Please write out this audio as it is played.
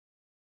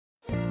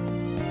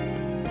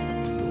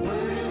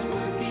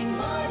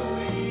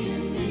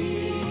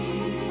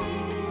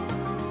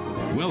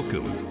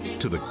Welcome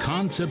to the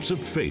Concepts of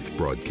Faith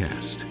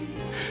broadcast.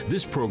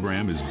 This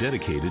program is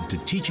dedicated to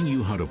teaching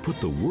you how to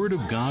put the Word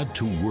of God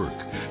to work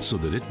so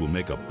that it will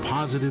make a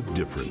positive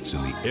difference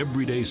in the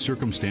everyday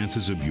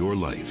circumstances of your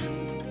life.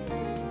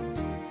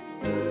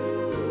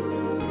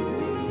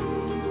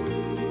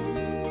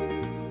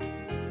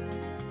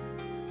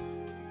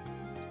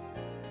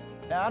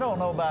 Now, I don't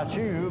know about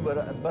you,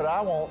 but I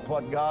want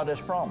what God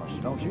has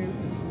promised, don't you?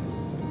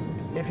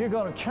 If you're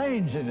going to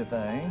change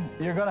anything,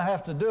 you're going to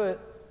have to do it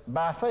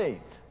by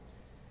faith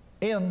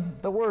in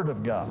the Word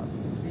of God.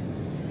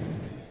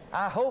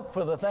 I hope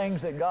for the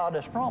things that God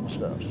has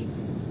promised us.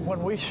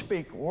 When we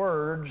speak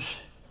words,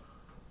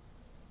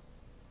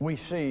 we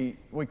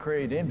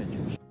create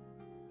images.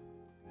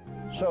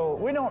 So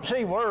we don't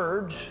see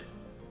words,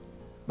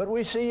 but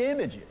we see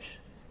images.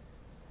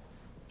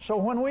 So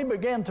when we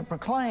begin to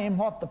proclaim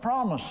what the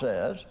promise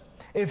says,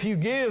 if you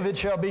give, it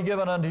shall be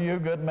given unto you,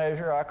 good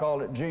measure. I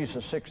call it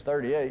Jesus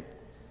 6:38.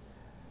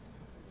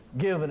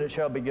 Give, and it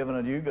shall be given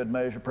unto you, good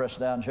measure, pressed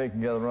down, shaken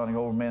together, running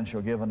over, men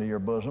shall give unto your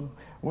bosom.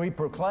 We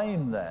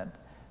proclaim that,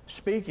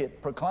 speak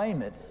it,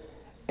 proclaim it,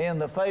 in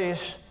the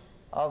face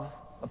of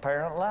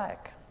apparent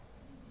lack.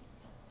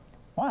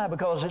 Why?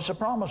 Because it's a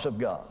promise of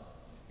God.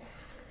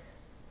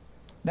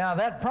 Now,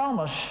 that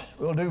promise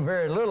will do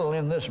very little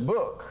in this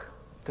book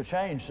to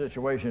change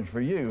situations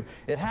for you.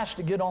 It has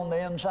to get on the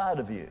inside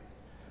of you.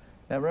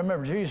 Now,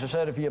 remember, Jesus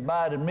said, if you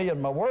abide in me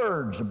and my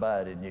words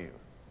abide in you,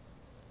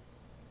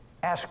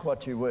 ask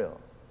what you will.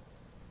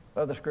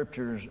 Other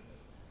scriptures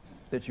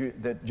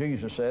that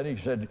Jesus said, he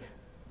said,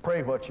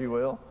 pray what you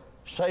will,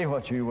 say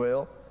what you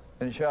will,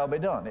 and it shall be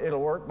done.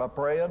 It'll work by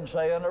praying,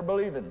 saying, or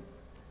believing,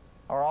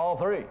 or all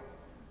three.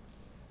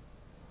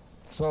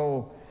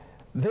 So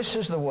this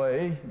is the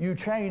way you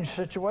change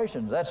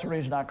situations. That's the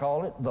reason I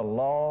call it the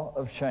law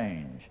of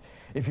change.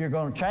 If you're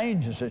going to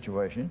change a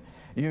situation,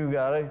 you've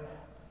got to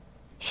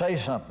say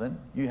something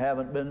you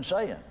haven't been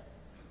saying.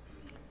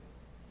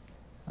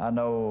 I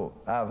know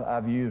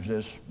I've used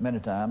this many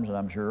times, and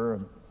I'm sure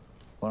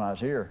when I was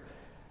here.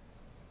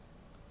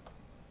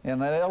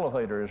 And that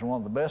elevator is one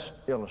of the best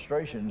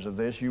illustrations of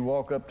this. You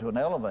walk up to an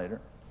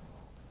elevator.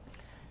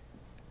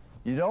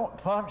 You don't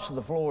punch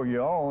the floor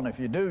you're on.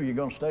 If you do, you're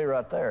going to stay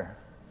right there.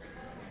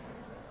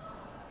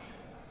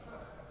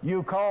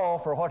 You call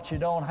for what you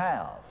don't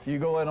have. You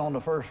go in on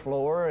the first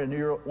floor and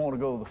you want to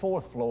go to the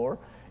fourth floor,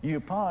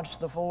 you punch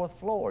the fourth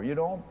floor. You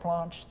don't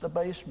punch the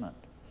basement.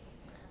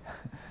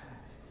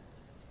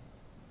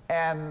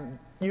 And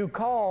you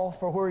call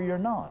for where you're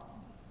not.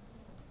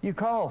 You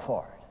call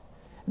for it.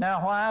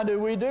 Now, why do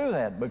we do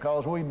that?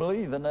 Because we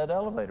believe in that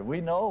elevator. We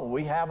know,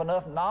 we have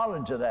enough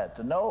knowledge of that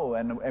to know,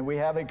 and we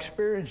have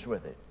experience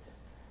with it.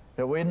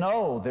 That we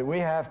know that we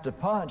have to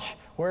punch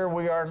where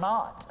we are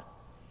not.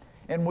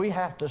 And we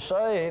have to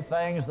say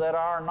things that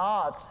are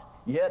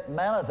not yet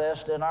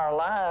manifest in our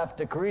life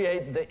to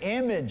create the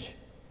image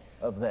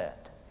of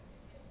that.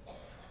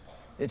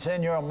 It's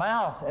in your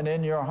mouth and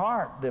in your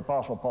heart, the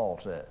Apostle Paul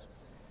says.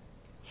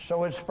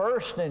 So it's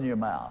first in your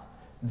mouth,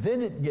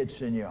 then it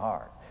gets in your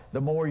heart. The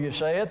more you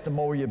say it, the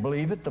more you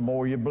believe it, the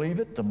more you believe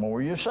it, the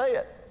more you say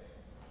it.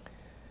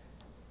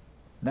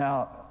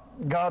 Now,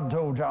 God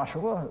told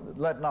Joshua,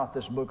 let not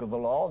this book of the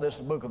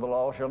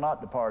law shall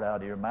not depart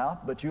out of your mouth,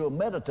 but you will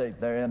meditate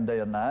therein day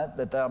and night,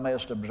 that thou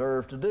mayest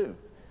observe to do.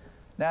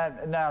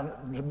 Now,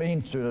 it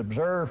means to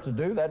observe to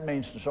do, that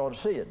means to sort of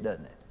see it,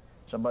 doesn't it?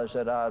 Somebody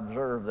said, I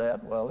observed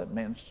that. Well, it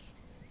means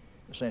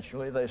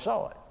essentially they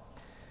saw it.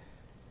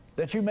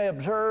 That you may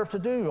observe to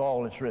do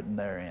all that's written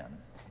therein.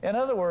 In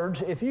other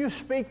words, if you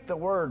speak the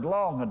word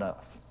long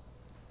enough,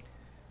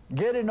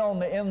 get it on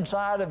the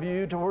inside of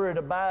you to where it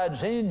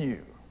abides in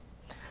you,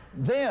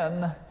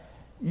 then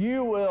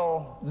you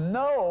will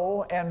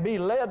know and be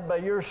led by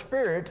your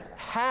Spirit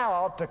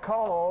how to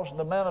cause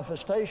the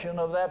manifestation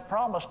of that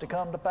promise to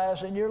come to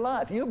pass in your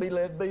life. You'll be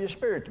led by your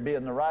Spirit to be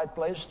in the right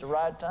place at the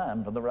right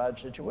time for the right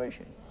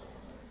situation.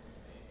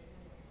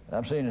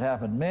 I've seen it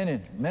happen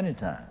many, many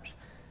times.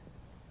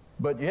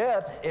 But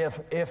yet,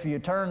 if you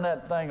turn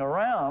that thing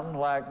around,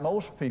 like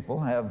most people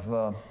have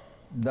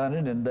done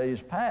it in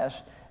days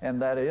past, and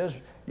that is,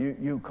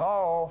 you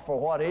call for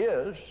what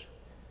is.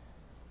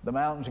 The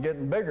mountain's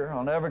getting bigger.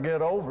 I'll never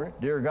get over it.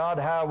 Dear God,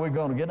 how are we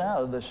going to get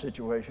out of this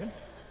situation?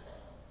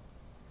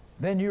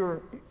 Then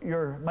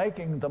you're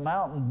making the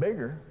mountain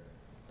bigger.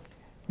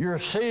 You're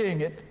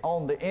seeing it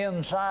on the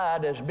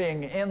inside as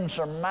being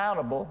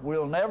insurmountable.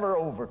 We'll never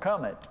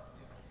overcome it.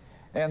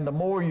 And the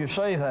more you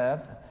say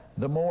that,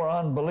 the more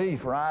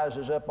unbelief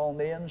rises up on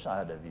the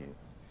inside of you.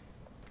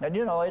 And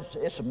you know,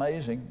 it's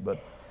amazing,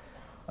 but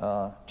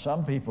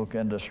some people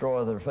can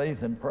destroy their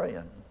faith in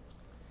praying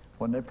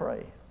when they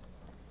pray.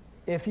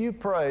 If you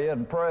pray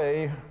and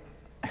pray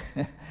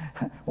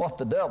what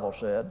the devil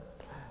said,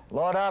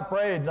 Lord, I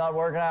prayed, not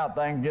working out,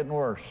 things getting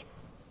worse.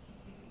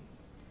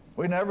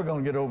 We're never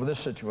going to get over this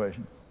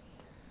situation.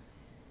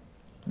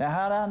 Now,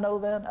 how do I know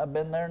that? I've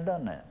been there and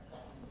done that.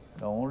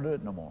 Don't want to do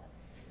it no more.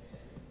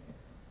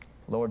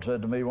 The Lord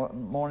said to me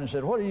one morning, he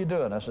said, what are you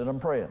doing? I said, I'm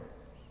praying.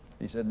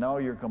 He said, no,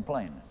 you're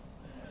complaining.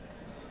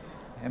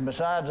 And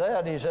besides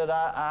that, he said,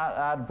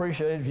 I'd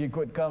appreciate it if you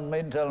quit coming to me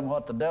and tell him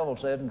what the devil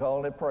said and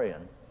call it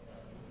praying.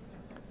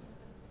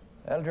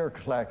 That'll jerk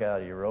the slack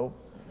out of your rope.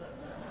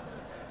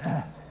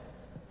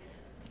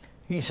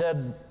 He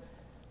said,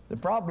 the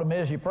problem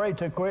is you pray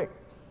too quick.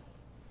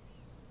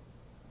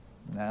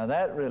 Now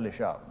that really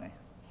shocked me.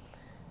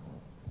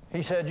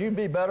 He said, you'd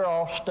be better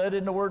off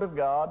studying the Word of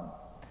God,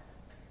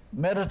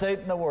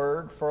 meditating the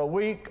Word for a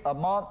week, a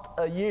month,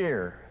 a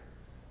year,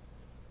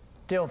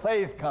 till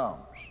faith comes.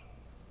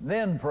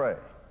 Then pray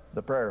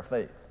the prayer of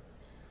faith.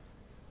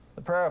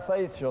 The prayer of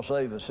faith shall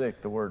save the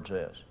sick, the Word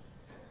says.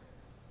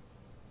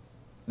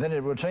 Then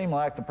it would seem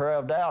like the prayer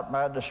of doubt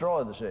might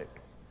destroy the sick.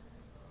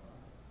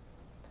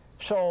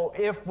 So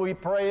if we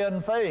pray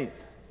in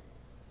faith,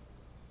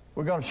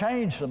 we're going to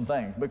change some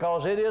things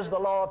because it is the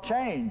law of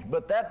change,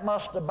 but that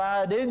must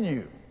abide in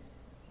you.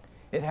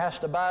 It has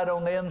to abide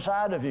on the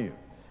inside of you.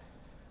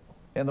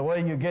 And the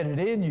way you get it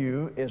in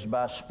you is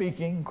by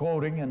speaking,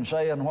 quoting, and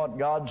saying what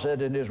God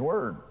said in His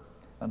Word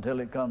until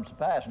it comes to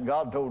pass. And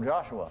God told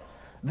Joshua,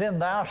 then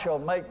thou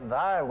shalt make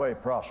thy way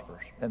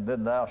prosperous, and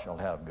then thou shalt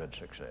have good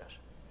success.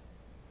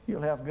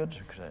 You'll have good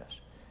success,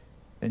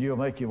 and you'll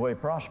make your way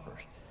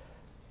prosperous.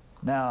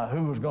 Now,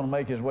 who was going to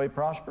make his way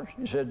prosperous?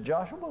 He said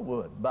Joshua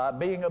would, by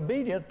being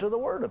obedient to the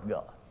Word of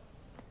God.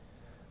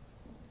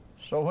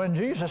 So when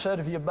Jesus said,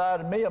 if you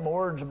abide in me and my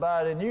words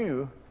abide in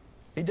you,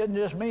 He didn't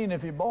just mean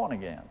if you're born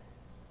again.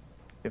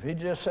 If He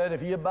just said,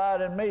 if you abide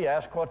in me,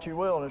 ask what you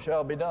will and it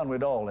shall be done,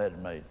 we'd all had it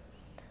made.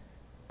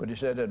 But He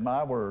said that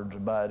my words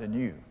abide in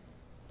you.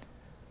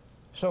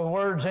 So the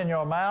word's in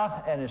your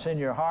mouth and it's in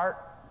your heart.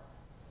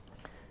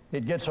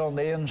 It gets on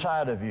the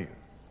inside of you.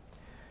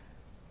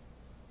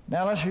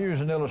 Now let's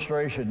use an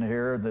illustration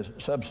here, the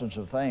substance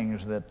of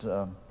things,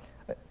 that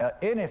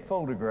any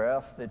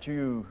photograph that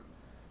you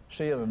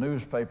see in a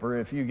newspaper,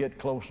 if you get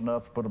close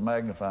enough to put a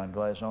magnifying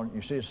glass on it,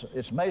 you see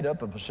it's made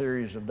up of a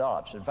series of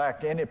dots. In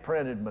fact, any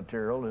printed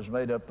material is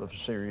made up of a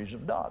series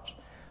of dots.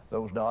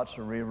 Those dots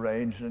are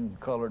rearranged and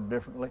colored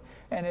differently,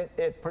 and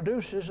it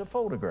produces a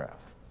photograph.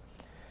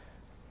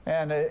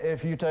 And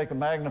if you take a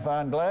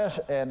magnifying glass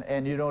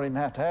and you don't even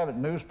have to have it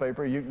in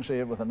newspaper, you can see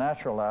it with a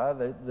natural eye,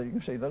 that you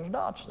can see those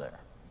dots there.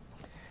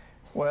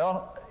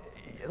 Well,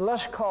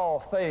 let's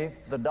call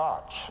faith the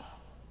dots.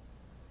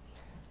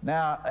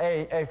 Now,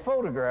 a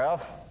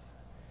photograph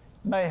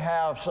may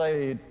have,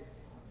 say,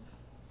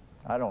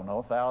 I don't know,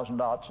 1,000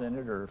 dots in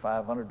it or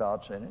 500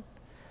 dots in it.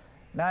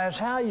 Now, it's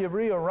how you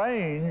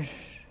rearrange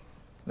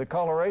the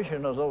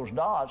coloration of those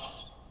dots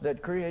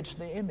that creates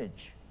the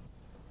image.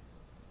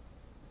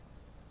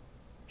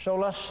 So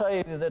let's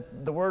say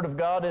that the Word of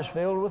God is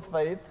filled with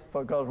faith,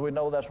 because we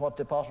know that's what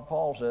the Apostle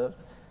Paul says.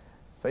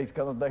 Faith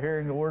cometh by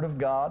hearing the Word of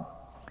God.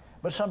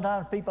 But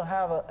sometimes people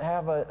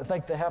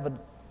think they have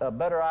a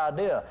better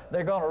idea.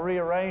 They're going to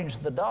rearrange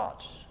the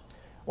dots.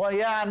 Well,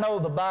 yeah, I know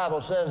the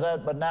Bible says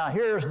that, but now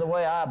here's the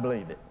way I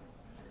believe it.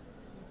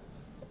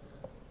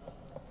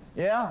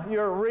 Yeah,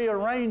 you're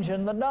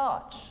rearranging the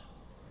dots.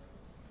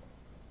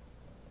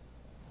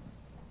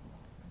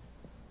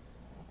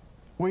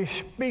 We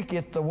speak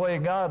it the way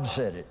God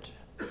said it,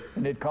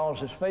 and it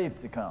causes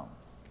faith to come.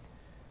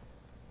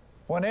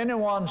 When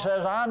anyone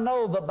says, I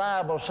know the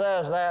Bible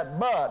says that,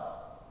 but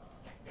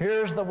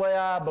here's the way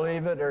I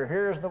believe it, or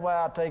here's the way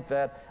I take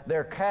that,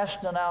 they're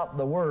casting out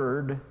the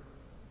Word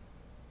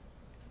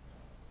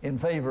in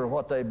favor of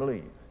what they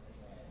believe.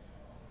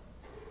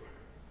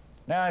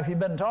 Now, if you've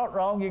been taught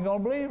wrong, you're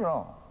going to believe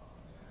wrong.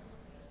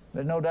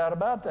 There's no doubt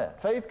about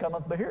that. Faith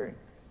cometh by hearing.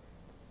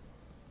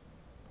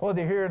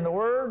 Whether you're hearing the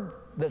Word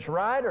that's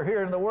right or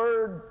hearing the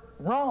Word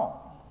wrong,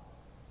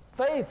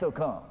 faith will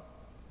come.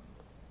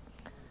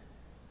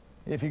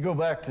 If you go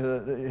back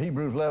to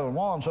Hebrews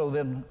 11:1, so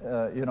then,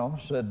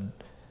 said,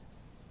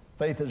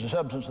 faith is the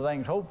substance of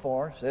things hoped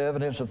for, it's the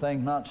evidence of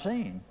things not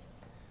seen.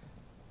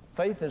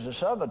 Faith is the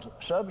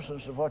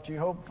substance of what you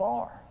hope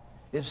for.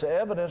 It's the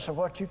evidence of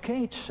what you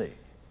can't see.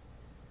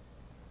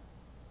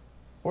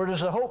 Where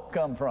does the hope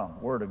come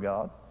from? Word of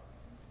God.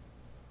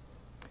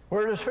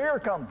 Where does fear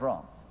come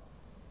from?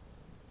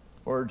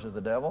 Words of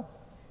the devil.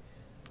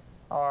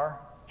 Or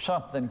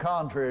something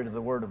contrary to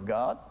the Word of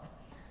God.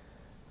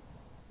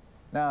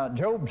 Now,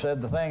 Job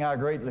said, the thing I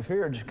greatly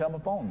feared has come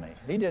upon me.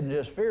 He didn't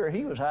just fear,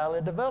 he was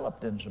highly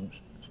developed in some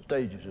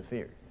stages of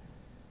fear.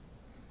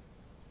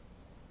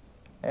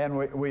 And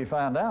we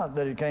found out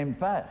that it came to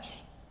pass.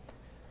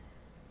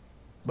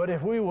 But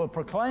if we will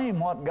proclaim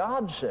what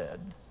God said,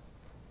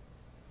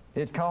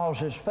 it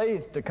causes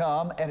faith to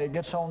come, and it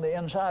gets on the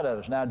inside of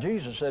us. Now,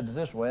 Jesus said it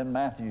this way in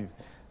Matthew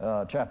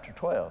chapter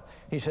 12.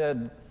 He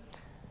said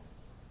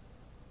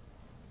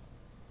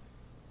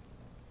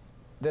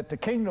that the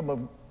kingdom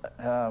of,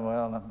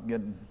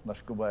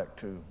 let's go back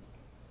to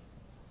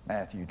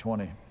Matthew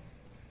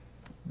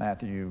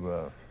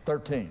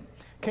 13.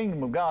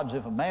 Kingdom of God is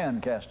if a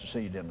man cast a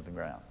seed into the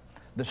ground.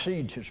 The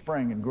seed should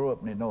spring and grow up,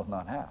 and he knoweth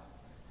not how.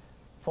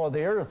 For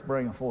the earth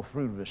bringeth forth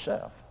fruit of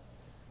itself.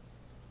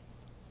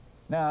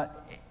 Now,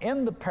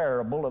 in the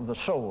parable of the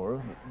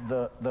sower,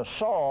 the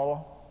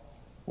soil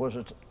was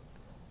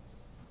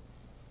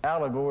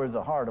allegory of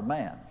the heart of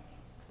man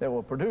that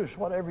will produce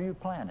whatever you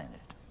plant in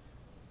it,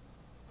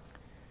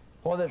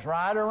 whether it's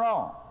right or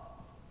wrong.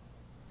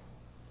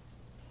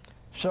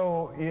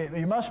 So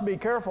you must be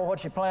careful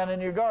what you plant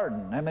in your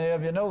garden. How many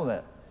of you know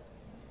that?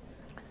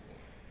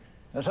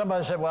 Now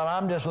somebody said, well,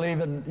 I'm just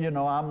leaving,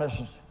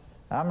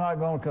 I'm not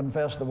going to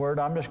confess the word.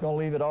 I'm just going to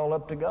leave it all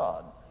up to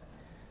God.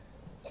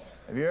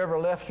 Have you ever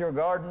left your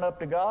garden up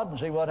to God and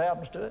see what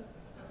happens to it?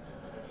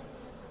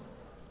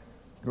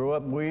 Grow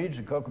up in weeds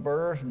and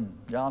kookaburras and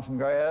Johnson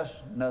grass,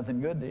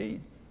 nothing good to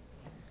eat.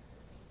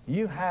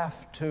 You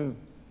have to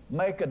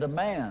make a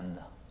demand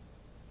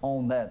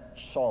on that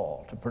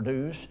soil to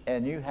produce,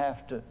 and you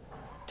have to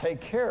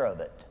take care of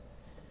it.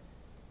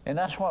 And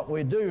that's what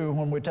we do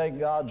when we take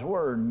God's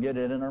word and get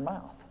it in our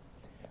mouth.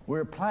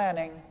 We're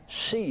planting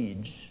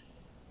seeds,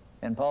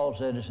 and Paul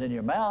said it's in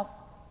your mouth,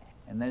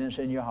 and then it's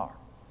in your heart.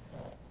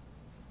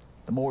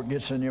 The more it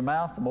gets in your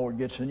mouth, the more it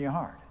gets in your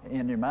heart.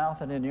 In your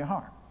mouth and in your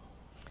heart.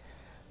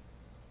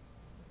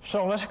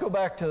 So let's go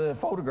back to the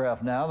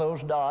photograph now.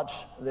 Those dots,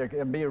 they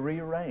can be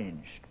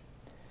rearranged.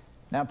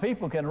 Now,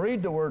 people can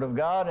read the Word of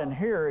God and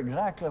hear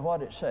exactly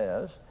what it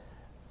says,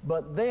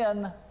 but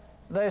then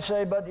they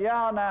say, but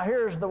yeah, now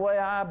here's the way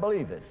I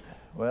believe it.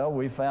 Well,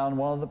 we found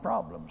one of the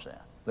problems then.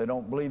 They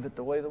don't believe it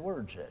the way the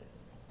Word said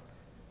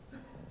it.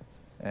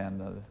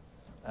 And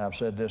I've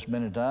said this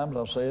many times,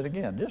 I'll say it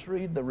again. Just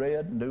read the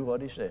red and do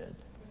what he said.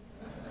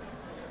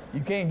 You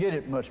can't get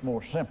it much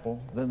more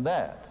simple than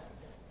that.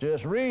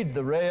 Just read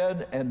the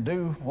red and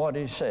do what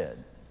he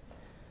said.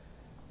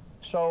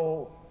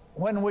 So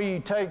when we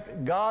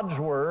take God's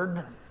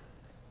word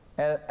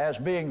as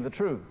being the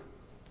truth,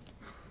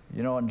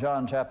 in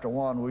John chapter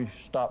 1, we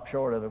stopped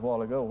short of it a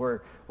while ago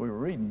where we were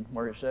reading,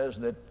 where it says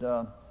that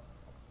the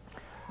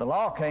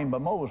law came by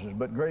Moses,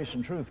 but grace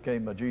and truth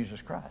came by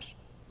Jesus Christ.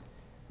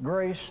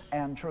 Grace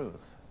and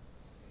truth.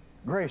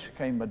 Grace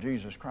came by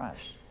Jesus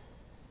Christ.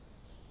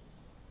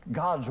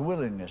 God's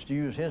willingness to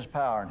use his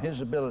power and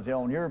his ability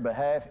on your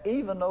behalf,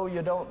 even though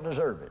you don't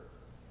deserve it.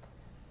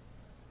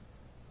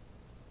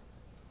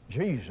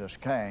 Jesus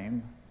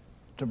came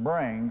to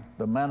bring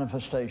the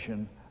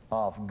manifestation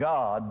of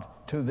God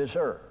to this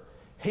earth.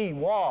 He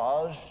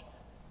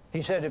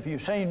said, if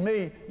you've seen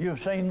me, you've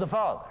seen the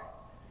Father.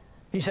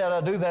 He said, I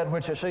do that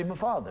which I see my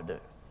Father do.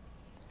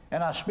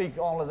 And I speak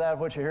only that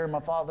which I hear my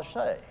Father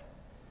say.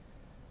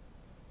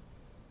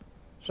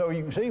 So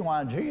you can see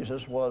why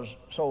Jesus was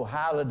so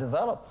highly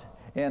developed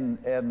and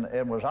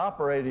was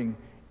operating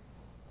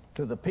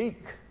to the peak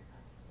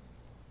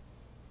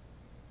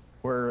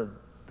where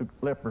the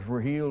lepers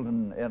were healed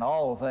and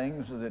all the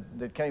things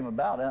that came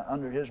about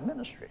under his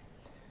ministry.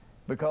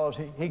 Because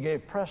he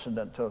gave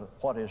precedent to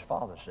what his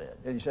Father said.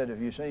 And he said, if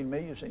you've seen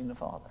me, you've seen the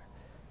Father.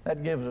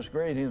 That gives us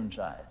great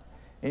insight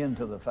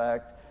into the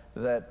fact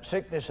that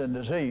sickness and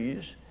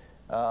disease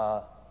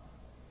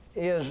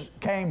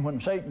came when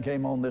Satan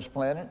came on this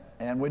planet,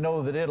 and we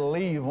know that it'll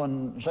leave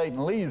when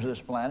Satan leaves this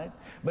planet.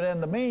 But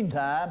in the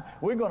meantime,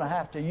 we're going to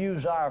have to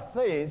use our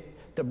faith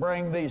to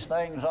bring these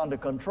things under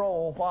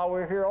control while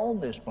we're here on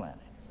this planet.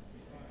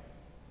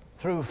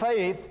 Through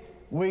faith,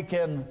 we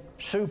can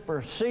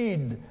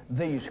supersede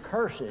these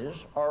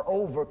curses or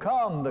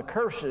overcome the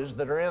curses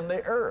that are in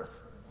the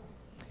earth.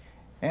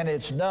 And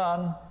it's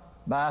done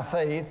by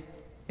faith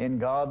in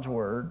God's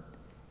Word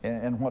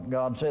and what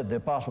God said. The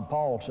Apostle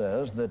Paul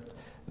says that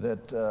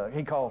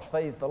he calls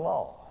faith the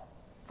law.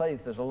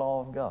 Faith is the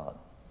law of God.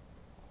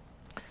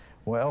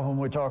 Well, when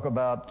we talk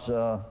about,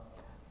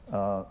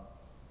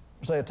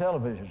 say, a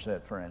television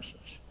set, for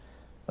instance,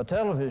 a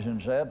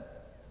television set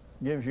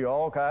gives you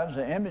all kinds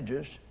of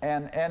images,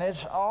 and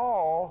it's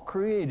all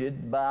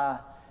created by,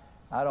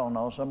 I don't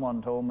know,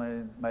 someone told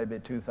me maybe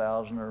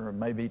 2,000 or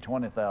maybe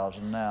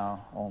 20,000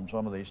 now on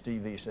some of these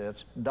TV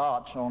sets,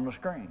 dots on the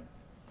screen.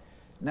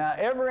 Now,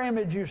 every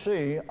image you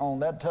see on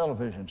that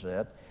television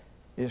set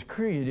is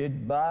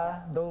created by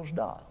those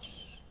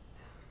dots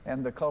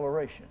and the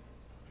coloration.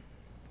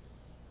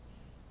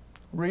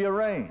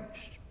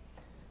 Rearranged.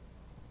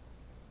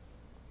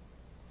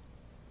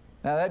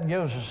 Now that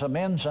gives us some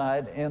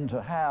insight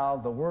into how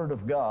the Word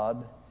of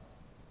God,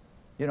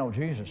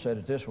 Jesus said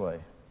it this way.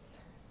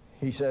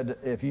 He said,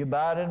 if you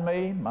abide in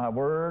me, my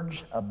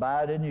words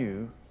abide in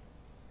you,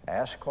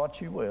 ask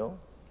what you will,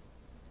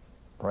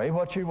 pray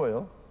what you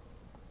will,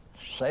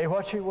 say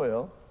what you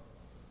will,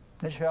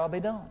 it shall be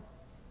done.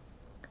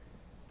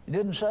 He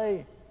didn't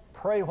say,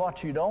 pray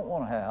what you don't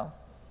want to have.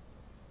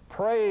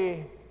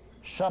 Pray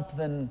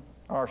something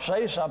or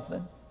say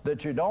something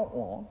that you don't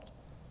want.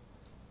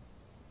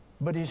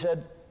 But he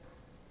said,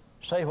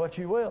 say what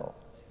you will.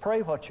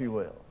 Pray what you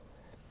will.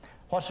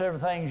 Whatsoever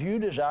things you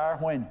desire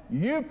when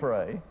you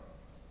pray,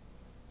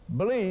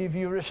 believe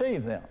you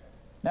receive them.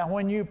 Now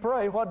when you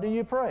pray, what do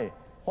you pray?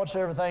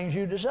 Whatsoever things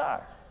you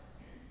desire.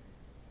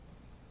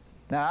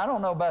 Now I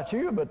don't know about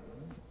you, but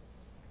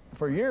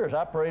for years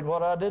I prayed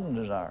what I didn't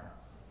desire.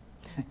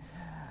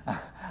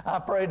 I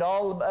prayed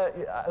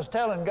I was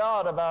telling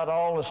God about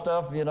all the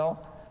stuff, that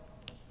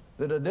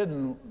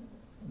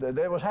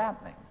was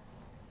happening.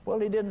 Well,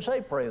 he didn't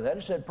say pray that.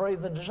 He said pray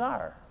the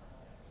desire.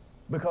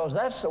 Because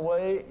that's the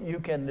way you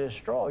can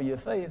destroy your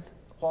faith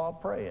while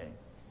praying.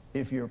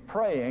 If you're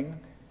praying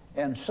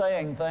and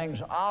saying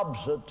things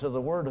opposite to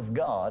the Word of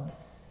God,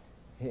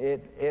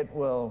 it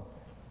will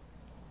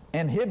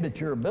inhibit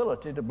your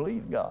ability to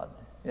believe God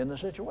in the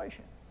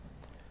situation.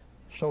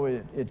 So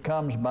it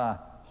comes by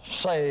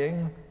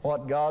saying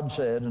what God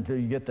said until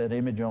you get that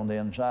image on the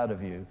inside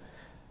of you.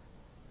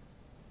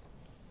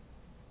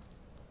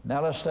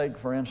 Now let's take,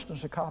 for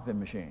instance, a copy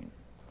machine.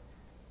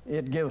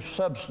 It gives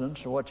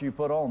substance to what you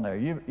put on there.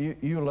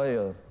 You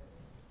lay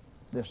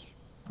this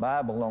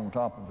Bible on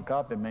top of a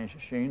copy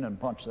machine and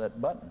punch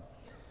that button.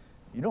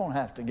 You don't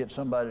have to get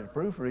somebody to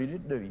proofread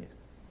it, do you?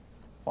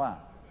 Why?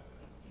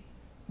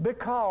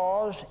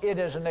 Because it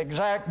is an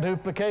exact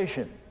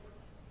duplication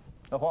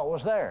of what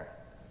was there.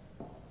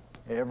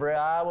 Every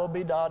I will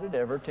be dotted,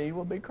 every T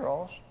will be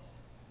crossed.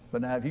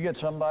 But now if you get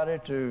somebody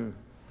to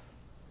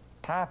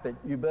type it,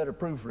 you better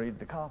proofread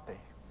the copy.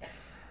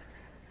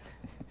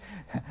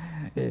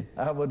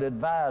 I would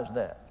advise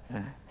that.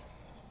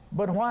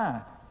 But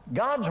why?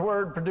 God's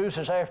Word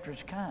produces after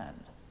its kind.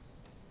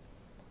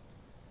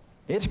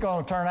 It's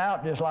going to turn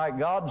out just like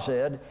God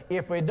said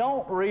if we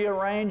don't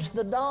rearrange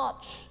the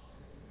dots.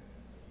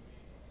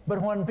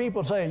 But when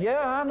people say,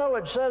 yeah, I know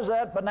it says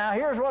that, but now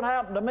here's what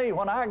happened to me.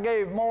 When I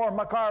gave more,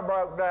 my car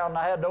broke down and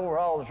I had to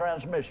overhaul the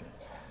transmission.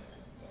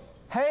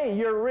 Hey,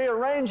 you're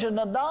rearranging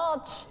the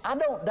dots. I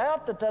don't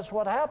doubt that that's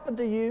what happened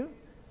to you.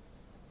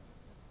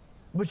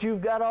 But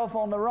you've got off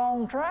on the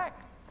wrong track.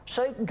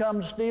 Satan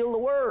comes to steal the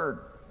Word.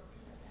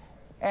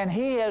 And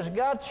he has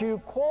got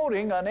you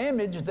quoting an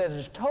image that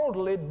is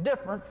totally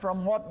different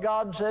from what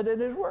God said in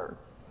His Word.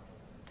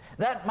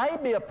 That may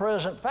be a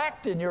present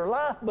fact in your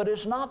life, but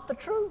it's not the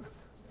truth.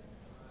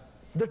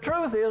 The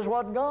truth is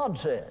what God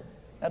said.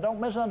 Now don't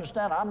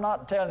misunderstand. I'm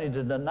not telling you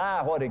to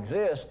deny what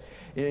exists.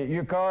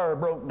 Your car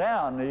broke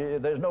down.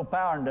 There's no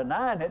power in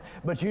denying it,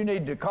 but you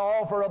need to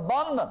call for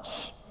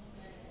abundance.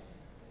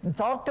 And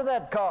talk to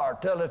that car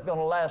till it's going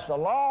to last a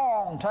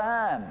long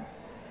time.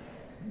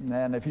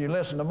 And if you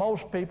listen to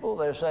most people,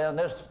 they're saying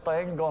this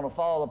thing's going to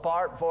fall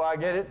apart before I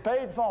get it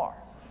paid for.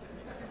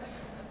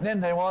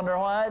 Then they wonder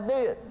why it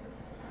did.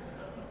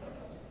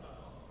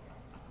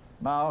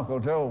 My Uncle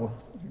Joe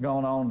has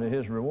gone on to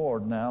his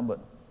reward now,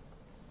 but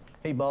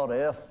he bought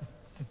a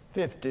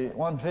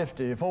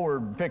F-150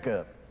 Ford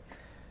pickup.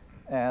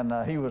 And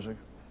he was a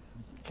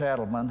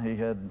cattleman. He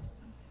had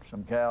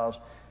some cows.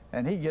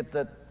 And he'd get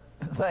that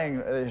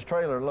thing, his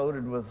trailer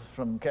loaded with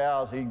some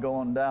cows. He'd go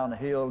on down the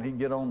hill. He'd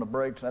get on the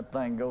brakes. That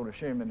thing go to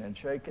shimming and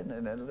shaking.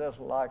 And it just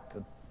like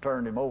to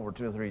turn him over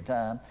 2 or 3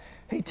 times.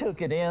 He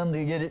took it in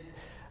to get it,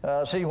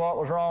 see what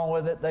was wrong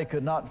with it. They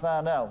could not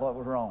find out what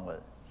was wrong with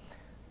it.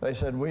 They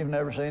said, we've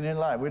never seen anything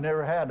like it. We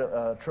never had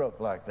a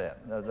truck like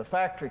that. The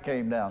factory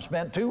came down,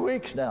 spent 2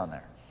 weeks down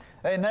there.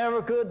 They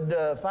never could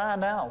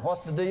find out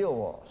what the deal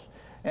was.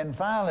 And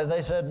finally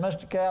they said,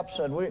 Mr. Cap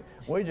said,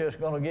 we're just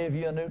going to give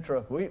you a new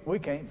truck. We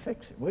can't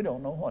fix it. We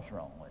don't know what's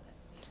wrong with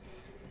it.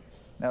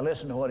 Now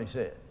listen to what he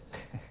said.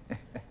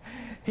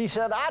 He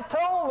said, I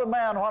told the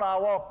man when I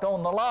walked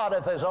on the lot,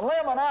 if there's a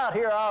lemon out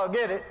here, I'll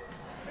get it.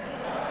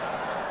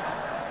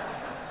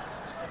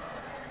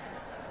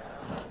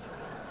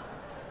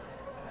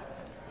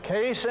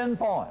 Case in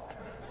point.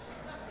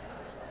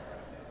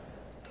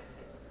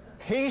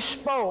 He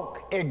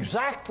spoke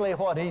exactly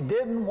what he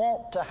didn't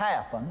want to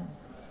happen,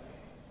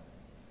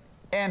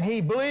 and he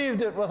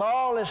believed it with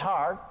all his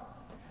heart.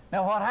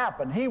 Now what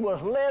happened? He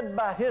was led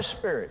by his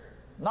Spirit,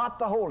 not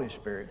the Holy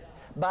Spirit,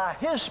 by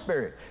his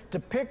Spirit to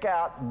pick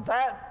out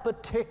that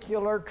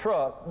particular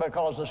truck,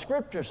 because the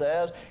Scripture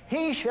says,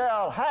 he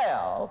shall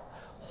have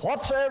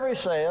whatsoever he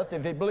saith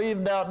if he believed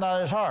and doubt not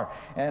in his heart.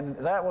 And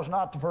that was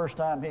not the first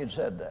time he had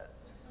said that.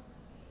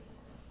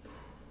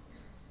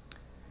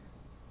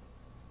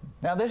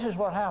 Now this is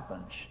what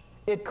happens.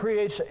 It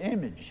creates an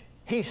image.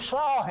 He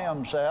saw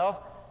himself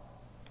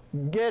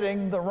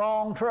getting the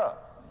wrong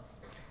truck.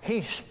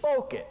 He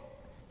spoke it.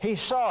 He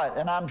saw it,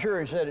 and I'm sure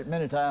he said it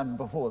many times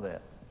before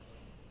that.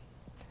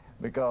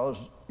 Because,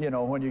 you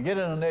know, when you get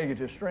in a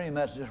negative stream,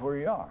 that's just where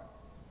you are.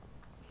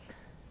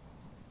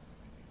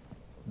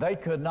 They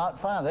could not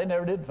find, they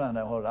never did find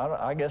out.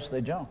 I guess they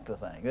junked the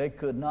thing. They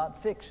could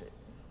not fix it.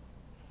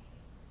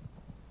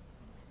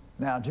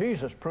 Now,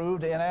 Jesus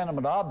proved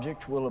inanimate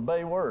objects will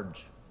obey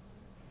words.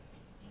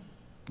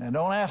 Now,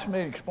 don't ask me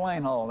to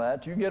explain all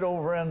that. You get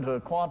over into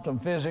quantum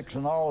physics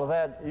and all of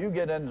that, you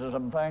get into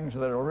some things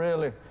that are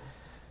really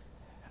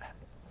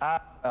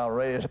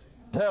outrageous,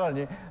 I'm telling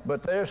you,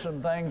 but there's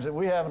some things that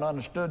we haven't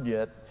understood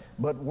yet.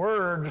 But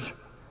words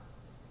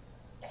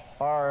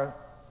are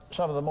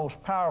some of the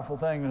most powerful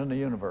things in the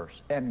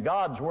universe. And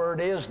God's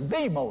Word is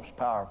the most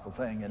powerful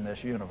thing in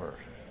this universe.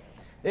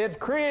 It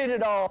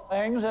created all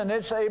things, and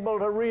it's able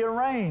to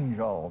rearrange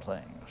all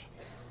things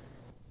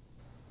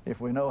if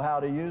we know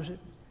how to use it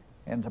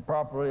and to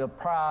properly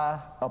apply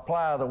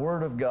the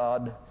Word of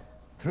God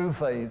through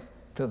faith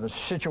to the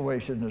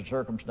situations and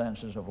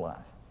circumstances of life.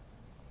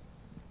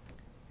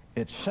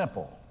 It's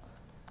simple,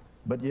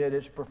 but yet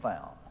it's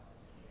profound.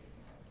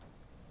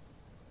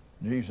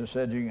 Jesus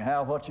said, you can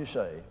have what you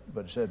say,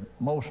 but he said,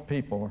 most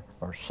people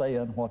are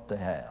saying what they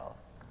have.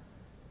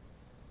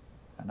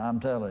 And I'm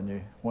telling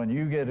you, when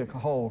you get a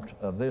hold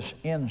of this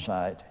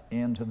insight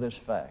into this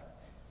fact,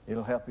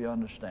 it'll help you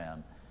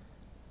understand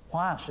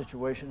why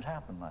situations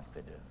happen like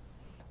they do.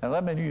 And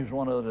let me use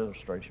one other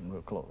illustration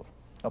real close.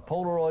 A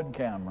Polaroid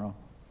camera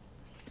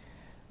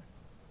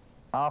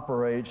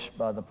operates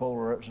by the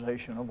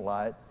polarization of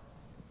light.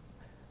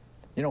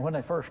 You know, when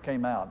they first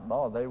came out,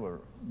 oh, they were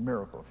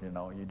miracles, you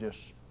know. You just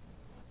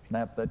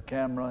snap that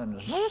camera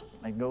and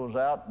it goes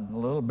out in a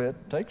little bit.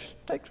 Takes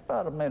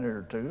about a minute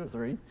or two or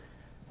three,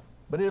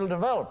 but it'll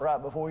develop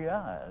right before your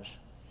eyes.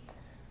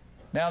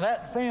 Now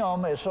that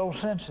film is so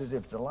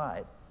sensitive to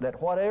light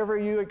that whatever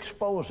you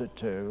expose it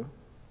to,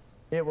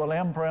 it will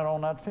imprint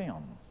on that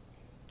film.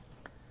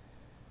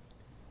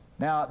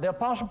 Now, the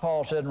Apostle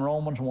Paul said in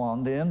Romans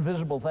 1, the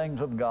invisible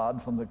things of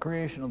God from the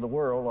creation of the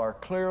world are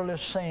clearly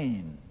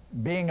seen,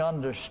 being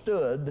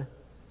understood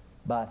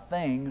by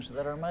things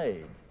that are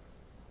made.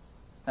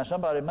 Now,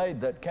 somebody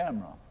made that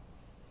camera.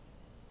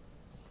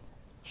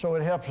 So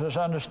it helps us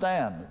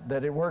understand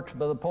that it works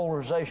by the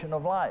polarization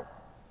of light.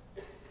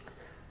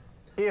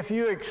 If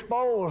you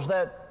expose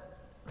that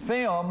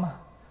film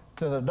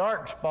to the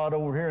dark spot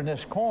over here in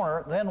this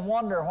corner, then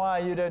wonder why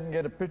you didn't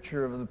get a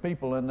picture of the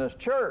people in this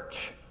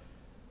church.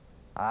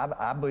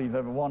 I believe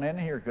everyone in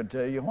here could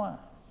tell you why.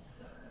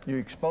 You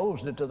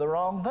exposed it to the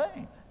wrong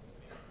thing.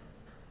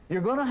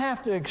 You're going to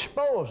have to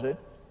expose it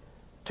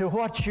to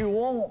what you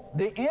want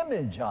the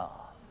image of.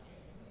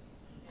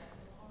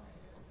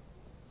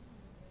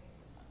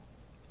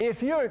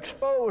 If you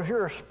expose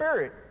your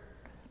spirit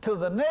to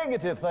the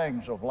negative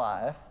things of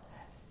life,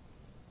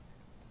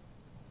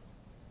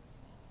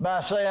 by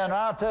saying,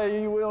 I'll tell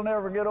you, we'll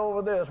never get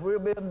over this, we'll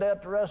be in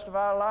debt the rest of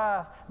our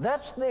life,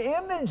 that's the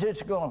image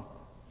it's going to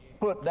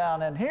put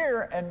down in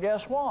here, and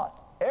guess what?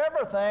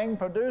 Everything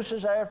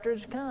produces after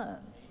its kind.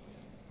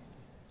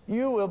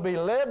 You will be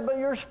led by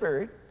your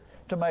spirit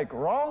to make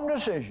wrong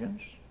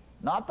decisions,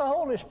 not the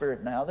Holy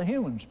Spirit now, the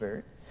human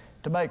spirit,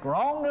 to make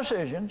wrong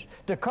decisions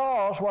to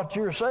cause what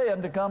you're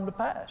saying to come to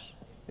pass.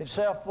 It's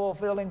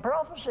self-fulfilling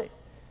prophecy.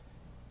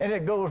 And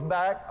it goes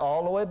back,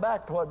 all the way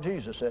back to what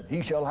Jesus said.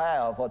 He shall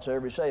have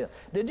whatsoever he saith.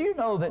 Did you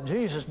know that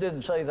Jesus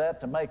didn't say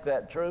that to make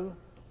that true?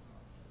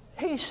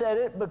 He said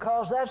it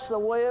because that's the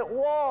way it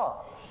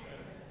was.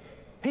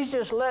 He's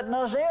just letting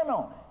us in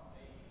on it.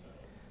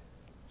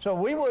 So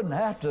we wouldn't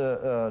have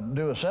to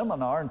do a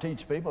seminar and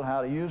teach people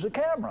how to use a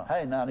camera.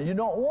 Hey, now you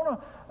don't want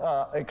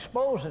to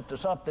expose it to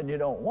something you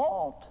don't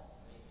want.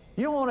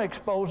 You want to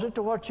expose it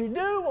to what you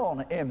do want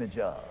an image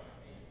of.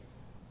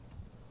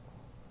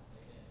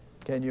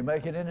 Can you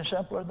make it any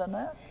simpler than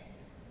that?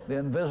 The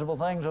invisible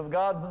things of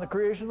God from the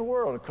creation of the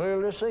world are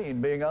clearly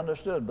seen, being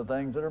understood by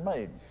things that are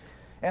made.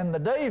 And the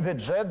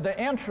David said, the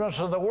entrance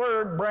of the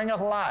word bringeth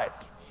light.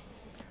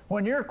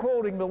 When you're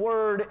quoting the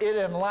word, it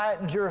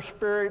enlightens your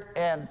spirit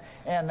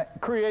and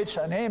creates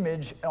an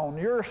image on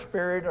your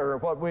spirit, or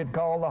what we'd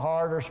call the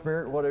heart or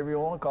spirit, whatever you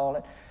want to call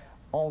it,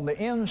 on the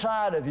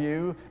inside of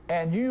you,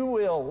 and you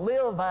will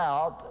live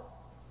out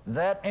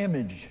that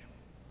image.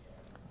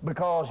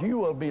 Because you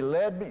will be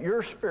led,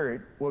 your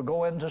spirit will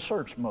go into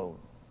search mode.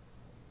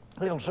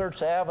 It'll search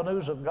the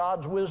avenues of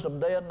God's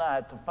wisdom day and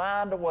night to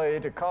find a way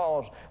to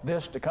cause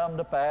this to come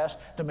to pass,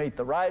 to meet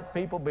the right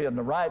people, be in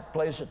the right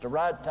place at the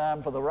right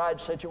time for the right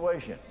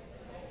situation.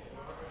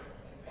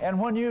 And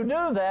when you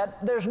do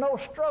that, there's no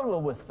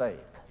struggle with faith.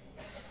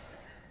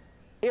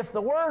 If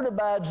the Word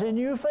abides in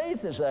you,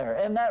 faith is there.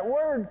 And that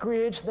Word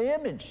creates the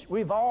image.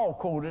 We've all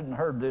quoted and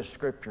heard this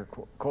scripture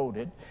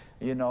quoted.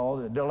 You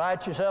know,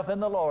 delight yourself in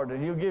the Lord,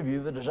 and He'll give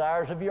you the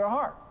desires of your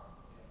heart.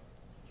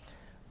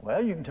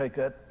 Well, you can take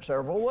that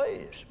several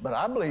ways. But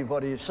I believe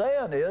what he's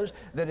saying is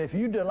that if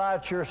you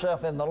delight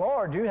yourself in the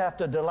Lord, you have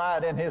to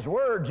delight in His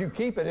Word. You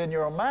keep it in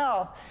your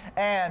mouth,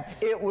 and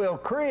it will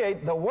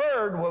create, the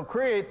Word will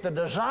create the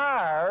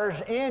desires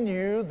in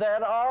you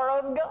that are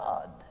of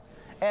God.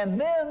 And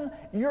then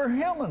your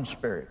human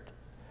spirit,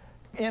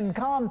 in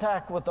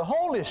contact with the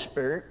Holy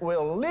Spirit,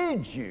 will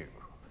lead you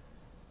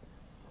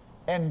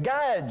and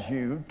guide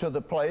you to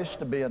the place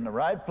to be in the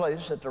right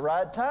place at the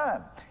right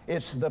time.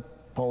 It's the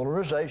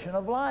polarization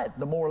of light.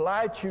 The more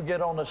light you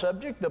get on the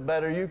subject, the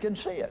better you can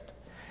see it.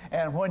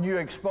 And when you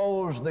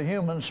expose the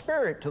human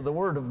spirit to the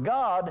Word of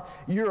God,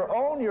 you're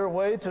on your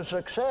way to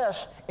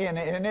success in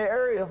any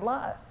area of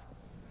life.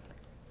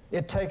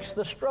 It takes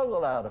the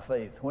struggle out of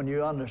faith when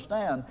you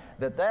understand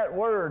that that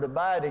Word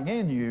abiding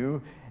in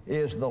you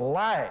is the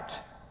light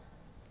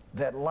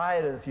that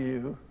lighteth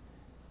you,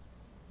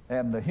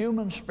 and the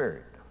human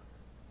spirit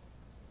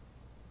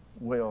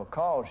will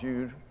cause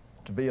you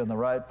to be in the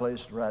right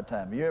place at the right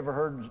time. You ever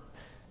heard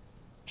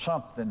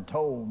something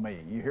told me?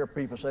 You hear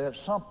people say,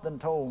 something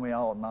told me I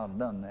ought not have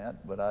done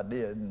that, but I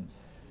did. And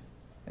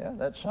yeah,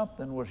 that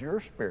something was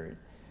your spirit.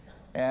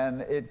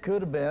 And it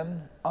could have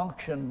been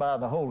unctioned by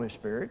the Holy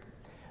Spirit.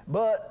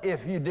 But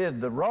if you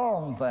did the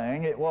wrong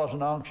thing, it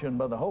wasn't unctioned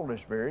by the Holy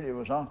Spirit. It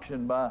was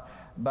unctioned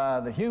by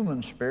the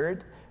human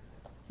spirit,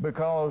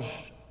 because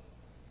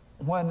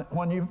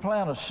when you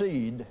plant a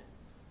seed,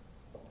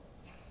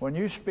 when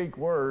you speak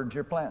words,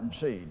 you're planting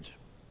seeds.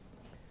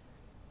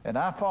 And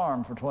I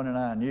farmed for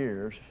 29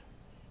 years,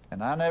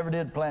 and I never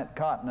did plant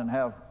cotton and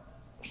have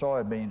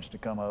soybeans to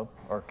come up,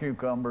 or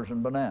cucumbers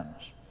and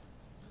bananas.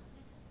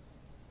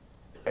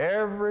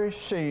 Every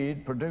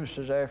seed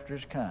produces after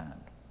its kind.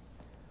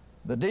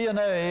 The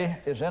DNA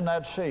is in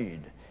that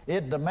seed.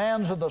 It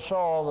demands of the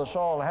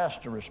soil has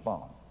to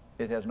respond.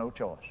 It has no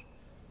choice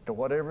to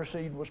whatever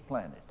seed was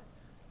planted.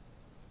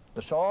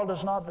 The soil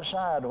does not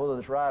decide whether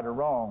it's right or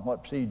wrong,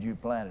 what seed you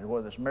planted,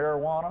 whether it's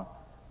marijuana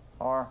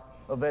or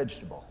a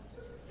vegetable.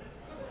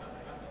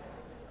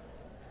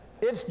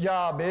 Its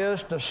job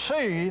is to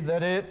see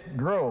that it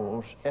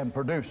grows and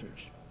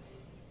produces.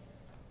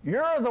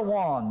 You're the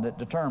one that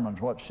determines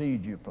what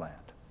seed you plant.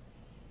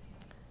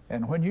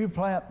 And when you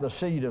plant the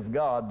seed of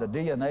God, the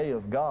DNA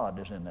of God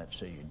is in that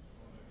seed.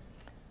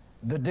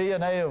 The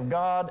DNA of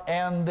God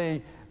and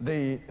the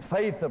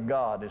faith of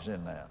God is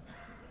in that.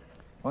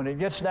 When it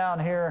gets down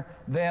here,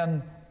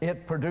 then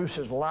it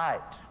produces light.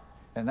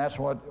 And that's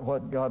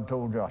what God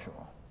told Joshua.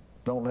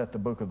 Don't let the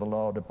book of the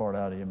law depart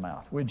out of your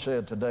mouth. We'd say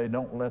it today,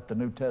 don't let the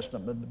New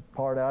Testament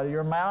depart out of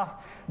your mouth,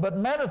 but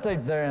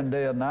meditate therein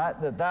day and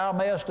night, that thou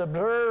mayest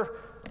observe,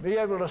 be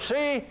able to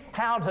see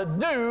how to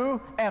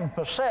do and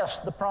possess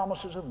the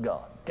promises of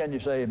God. Can you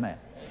say amen?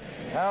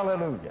 Amen.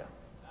 Hallelujah.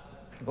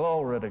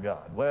 Glory to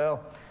God.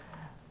 Well,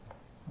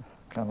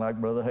 kind of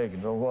like Brother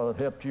Hagin. Don't know whether it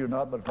helped you or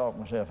not, but I talk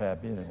myself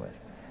happy anyway.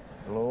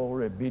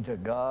 Glory be to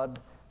God.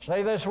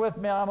 Say this with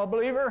me, I'm a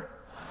believer.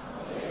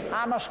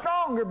 I'm a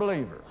stronger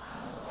believer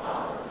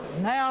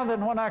now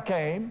than when I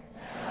came.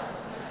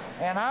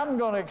 And I'm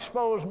going to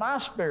expose my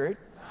spirit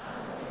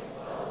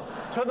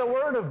to the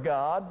Word of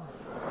God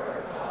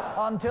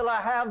until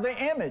I have the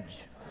image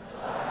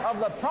of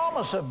the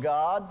promise of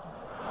God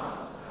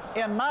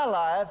in my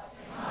life,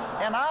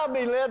 and I'll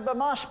be led by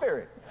my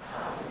Spirit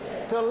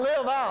to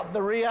live out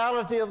the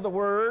reality of the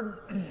Word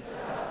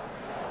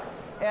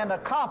and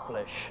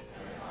accomplish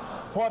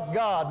what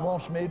God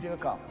wants me to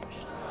accomplish.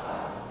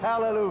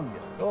 Hallelujah.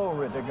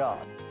 Glory to God.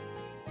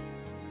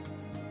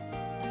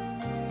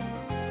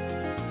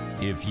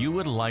 If you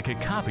would like a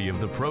copy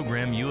of the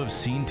program you have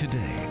seen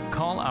today,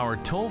 call our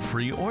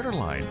toll-free order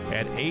line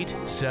at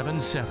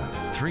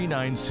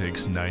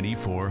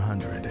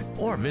 877-396-9400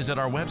 or visit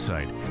our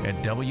website at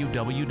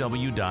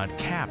www.caps.tv.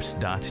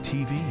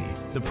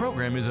 The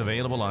program is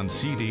available on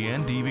CD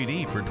and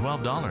DVD for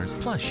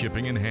 $12 plus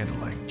shipping and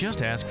handling.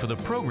 Just ask for the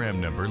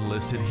program number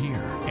listed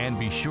here and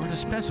be sure to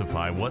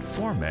specify what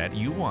format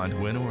you want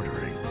when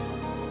ordering.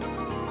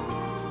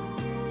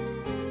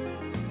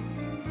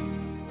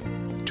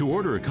 To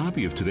order a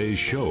copy of today's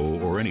show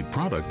or any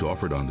product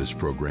offered on this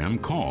program,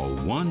 call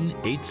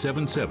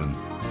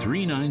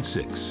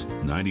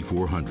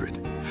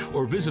 1-877-396-9400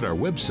 or visit our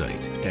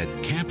website at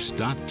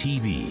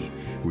caps.tv,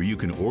 where you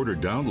can order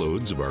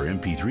downloads of our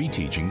MP3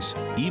 teachings,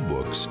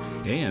 ebooks,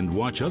 and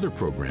watch other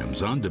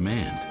programs on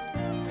demand.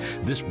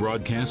 This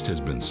broadcast has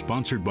been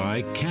sponsored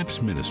by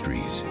Caps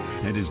Ministries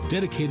and is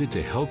dedicated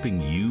to helping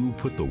you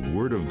put the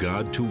Word of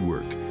God to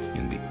work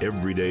in the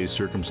everyday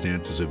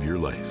circumstances of your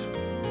life.